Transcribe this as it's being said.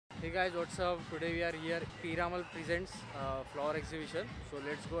Hey guys, what's up? Today we are here. Piramal presents flower exhibition. So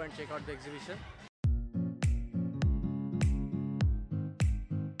let's go and check out the exhibition.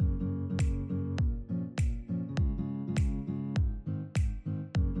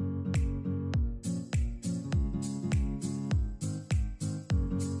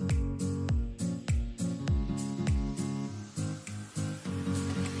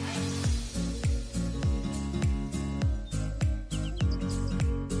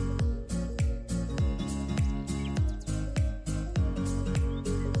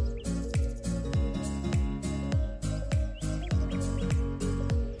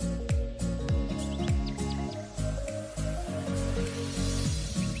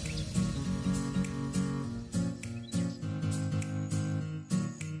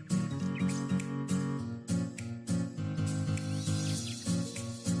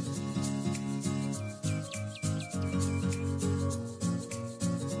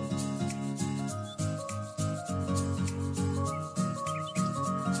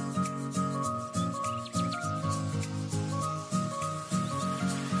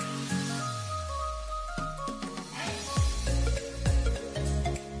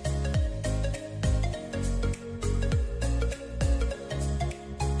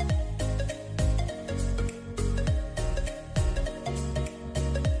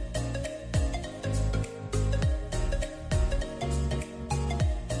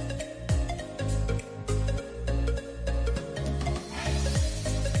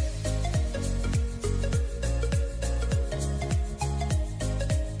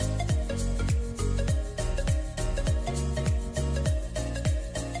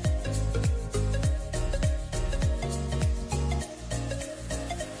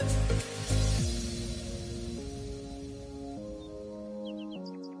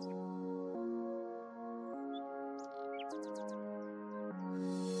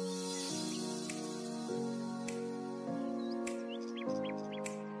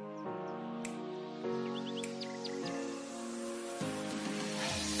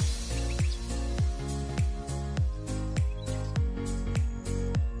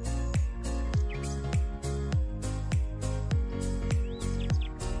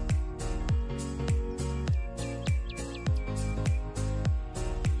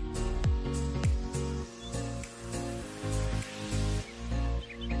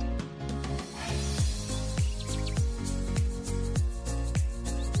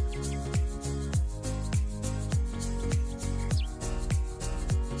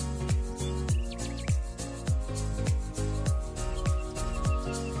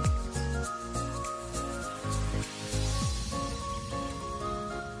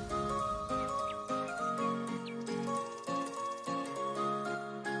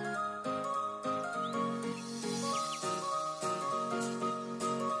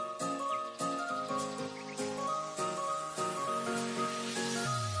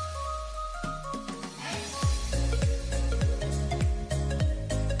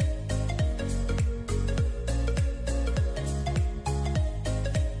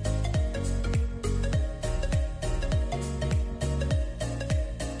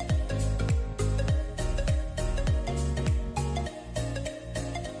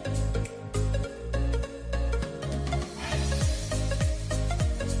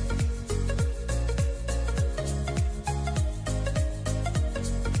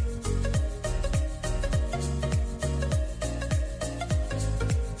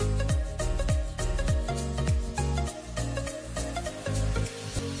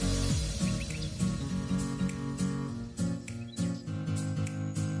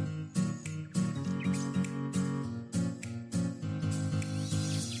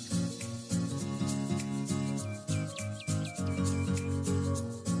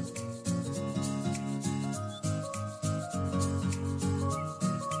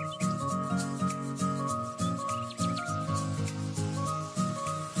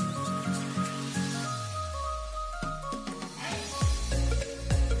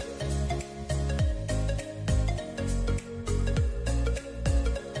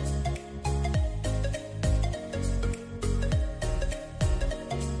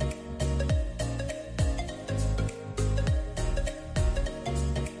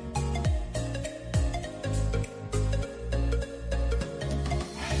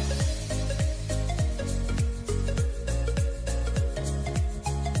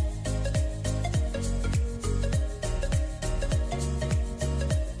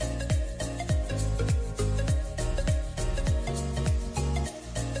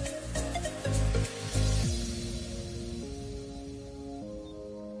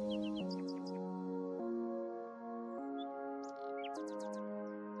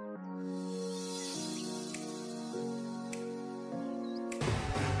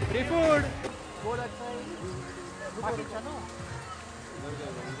 Free food. Go that side. Chalo.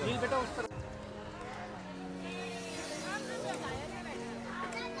 Meal beta us taraf.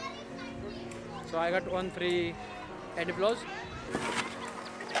 So I got one free Eddie Flows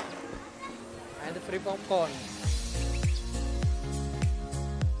and the free popcorn.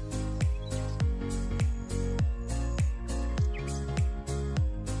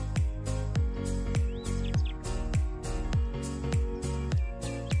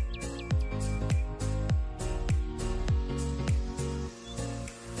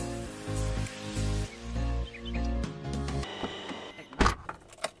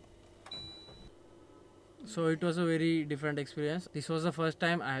 So it was a very different experience. This was the first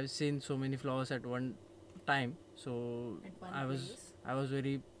time I have seen so many flowers at one time. So I was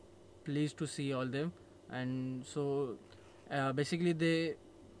very pleased to see all them. And so basically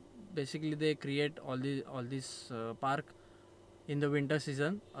they create all this park in the winter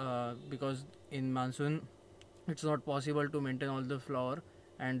season because in monsoon it's not possible to maintain all the flower,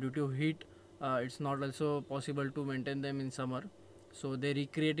 and due to heat it's not also possible to maintain them in summer. So they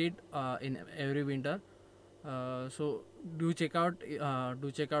recreate it in every winter. So do check out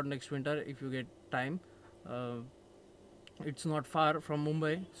next winter if you get time. It's not far from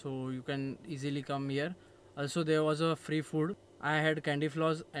Mumbai, so you can easily come here. Also there was a free food. I had candy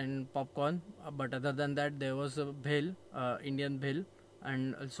floss and popcorn, but other than that there was a bhel, Indian bhel,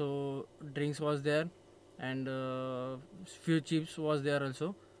 and also drinks was there, and few chips was there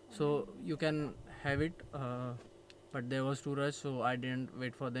also. So you can have it, but there was too rush, so I didn't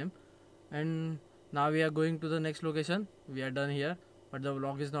wait for them. And now we are going to the next location. We are done here, but the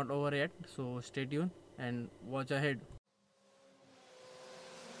vlog is not over yet, so stay tuned and watch ahead.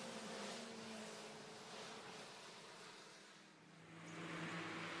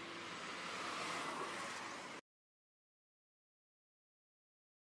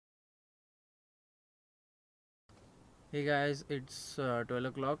 Hey guys, it's 12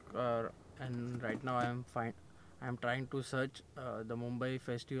 o'clock and right now I am fine. I am trying to search the Mumbai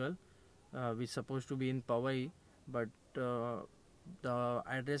festival which is supposed to be in Powai, but the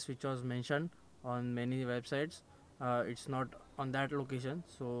address which was mentioned on many websites, it's not on that location.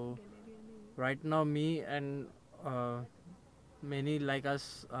 So right now me and many like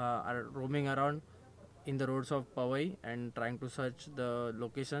us are roaming around in the roads of Powai and trying to search the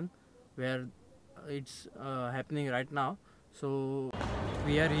location where it's happening right now. So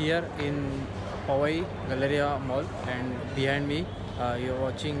we are here in Powai Galleria Mall, and behind me you're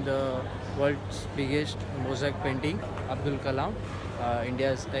watching the world's biggest mosaic painting, Abdul Kalam,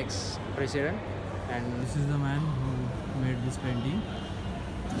 India's ex-president. And this is the man who made this painting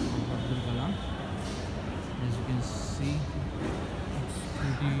of Abdul Kalam. As you can see, it's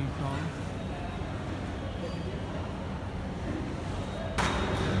pretty tall.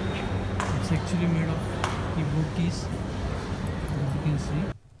 It's actually made of keyboard keys, as you can see.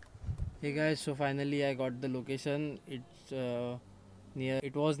 Hey guys, so finally I got the location.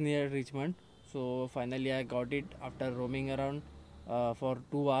 It was near Richmond, so finally I got it after roaming around for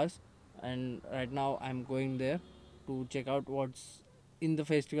 2 hours, and right now I'm going there to check out what's in the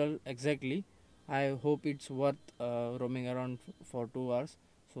festival exactly. I hope it's worth roaming around for 2 hours,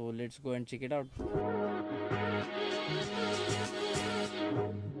 so let's go and check it out.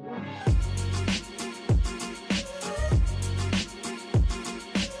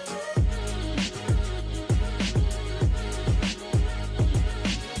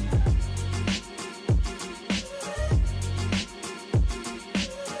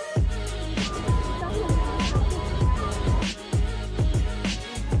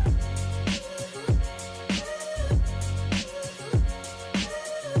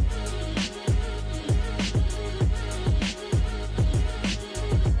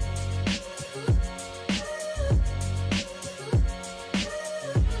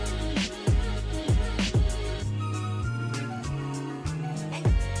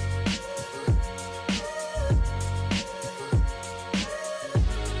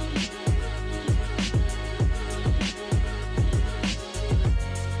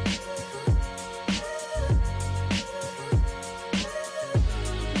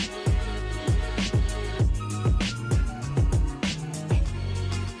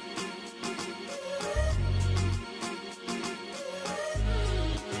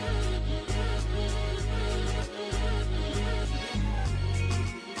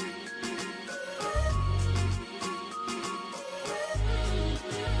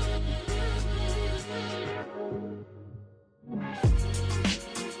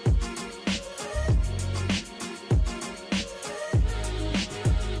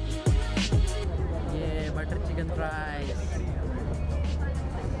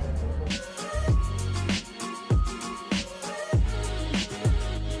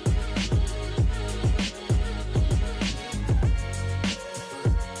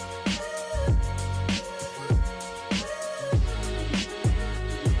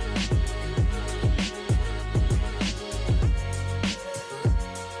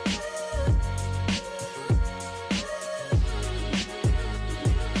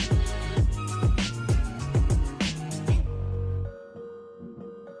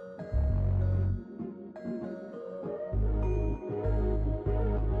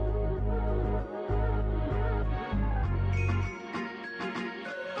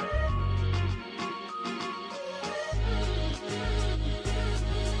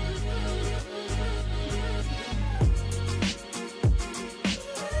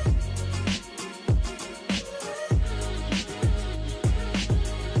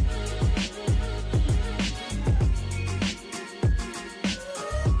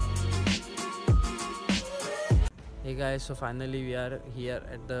 guys, so finally we are here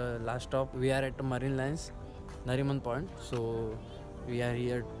at the last stop. We are at Marine Lines, Nariman Point. So we are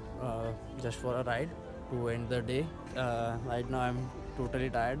here just for a ride to end the day. Right now I'm totally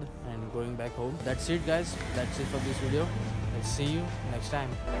tired and going back home. That's it guys, that's it for this video. Let's see you next time.